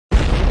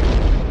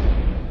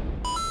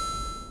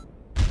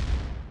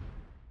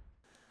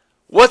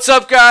What's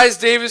up, guys?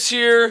 Davis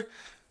here.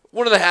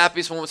 One of the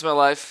happiest moments of my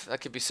life.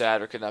 That could be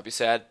sad or could not be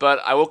sad. But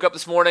I woke up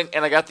this morning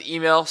and I got the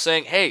email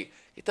saying, hey,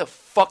 get the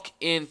fuck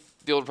in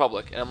the Old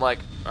Republic. And I'm like,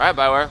 alright,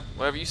 Bioware,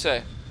 whatever you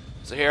say.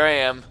 So here I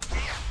am,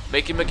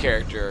 making my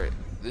character.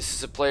 This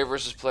is a player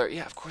versus player.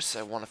 Yeah, of course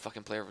I want a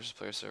fucking player versus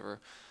player server.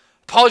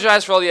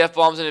 Apologize for all the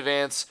F-bombs in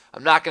advance.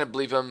 I'm not going to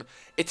bleep them.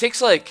 It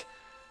takes like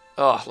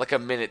a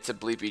minute to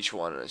bleep each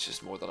one. And it's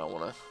just more than I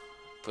want to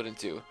put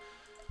into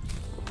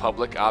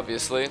Republic,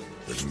 obviously.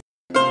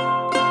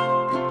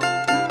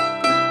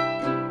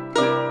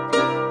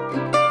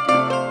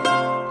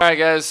 Alright,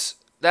 guys.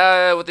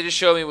 What they just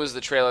showed me was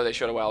the trailer they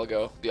showed a while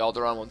ago. The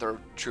Alderaan 1/3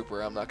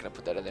 Trooper. I'm not going to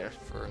put that in there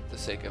for the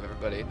sake of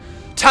everybody.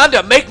 Time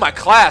to make my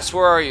class!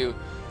 Where are you?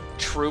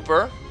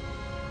 Trooper.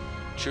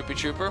 Troopy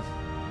Trooper.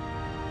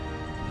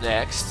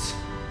 Next.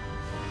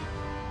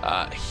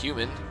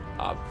 Human.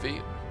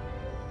 Obvi.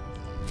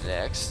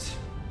 Next.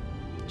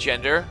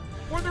 Gender.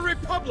 For the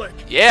Republic!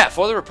 Yeah,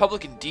 for the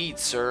Republic indeed,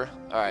 sir.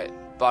 Alright,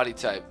 body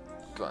type.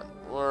 Come on.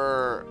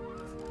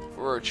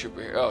 We're a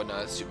trooper here. Oh, no,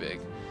 that's too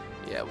big.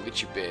 Yeah, we'll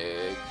get you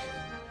big.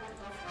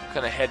 What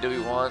kind of head do we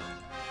want?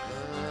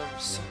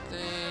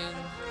 Something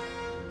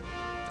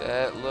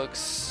that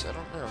looks... I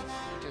don't know. What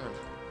are you doing?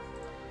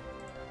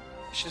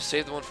 I should have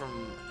saved the one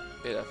from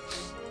beta.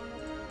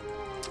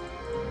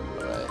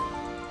 Alright.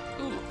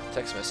 Ooh,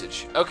 text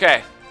message.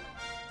 Okay.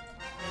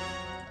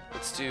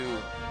 Let's do...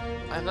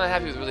 I'm not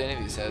happy with really any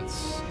of these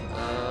heads.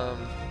 I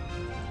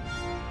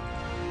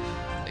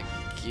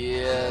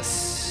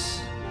guess...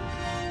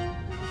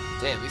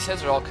 Damn, these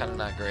heads are all kind of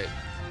not great.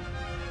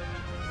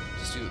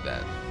 Just do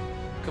that.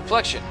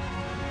 Complexion.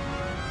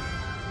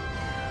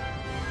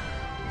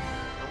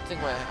 I don't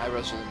think my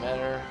eyebrows really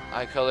matter.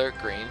 Eye color,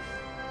 green.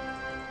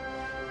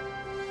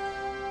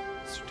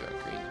 Let's do dark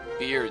green.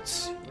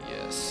 Beards.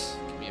 Yes.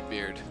 Give me a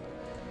beard.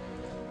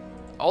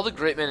 All the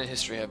great men in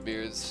history have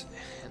beards.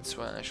 Hence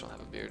why I shall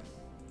have a beard.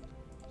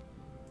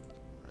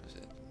 Where is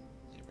it?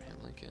 Abraham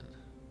Lincoln.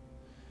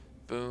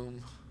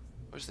 Boom.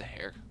 Where's the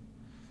hair?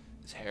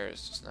 His hair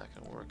is just not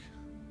going to work.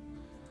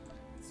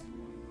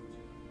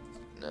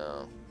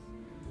 No.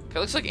 Kind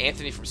of looks like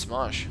Anthony from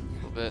Smosh. A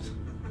little bit.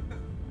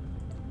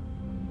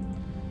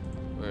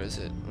 Where is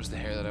it? Where's the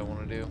hair that I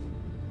want to do?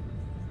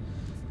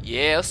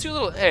 Yeah, let's do a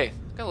little... Hey,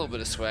 got a little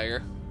bit of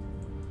swagger.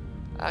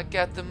 I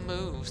got the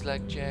moves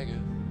like Jagger.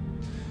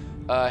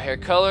 Hair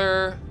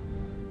color...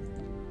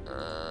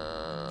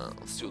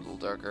 let's do a little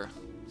darker.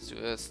 Let's do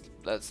this.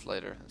 That's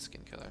lighter. That's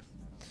skin color.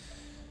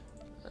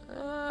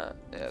 Yeah,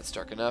 that's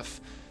dark enough.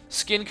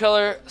 Skin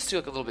color. Let's do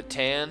like a little bit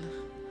tan.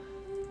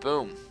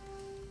 Boom.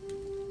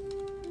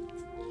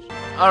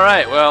 All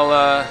right. Well,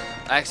 I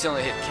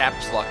accidentally hit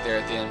caps lock there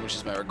at the end, which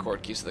is my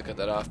record key, so they cut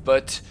that off.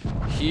 But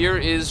here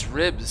is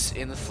Ribs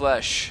in the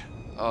flesh.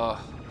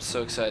 Oh, I'm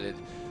so excited.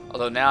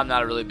 Although now I'm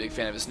not a really big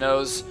fan of his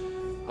nose.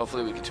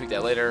 Hopefully we can tweak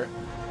that later.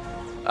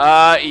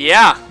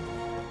 Yeah.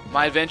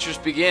 My adventures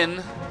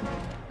begin,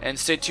 and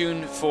stay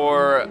tuned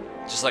for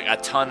just like a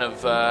ton of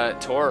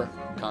tour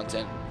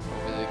content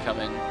over the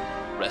coming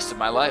rest of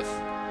my life.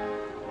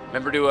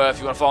 Remember to, if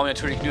you want to follow me on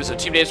Twitter, you can do so.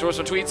 Team Davis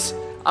on tweets.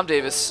 I'm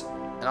Davis,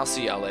 and I'll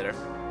see y'all later.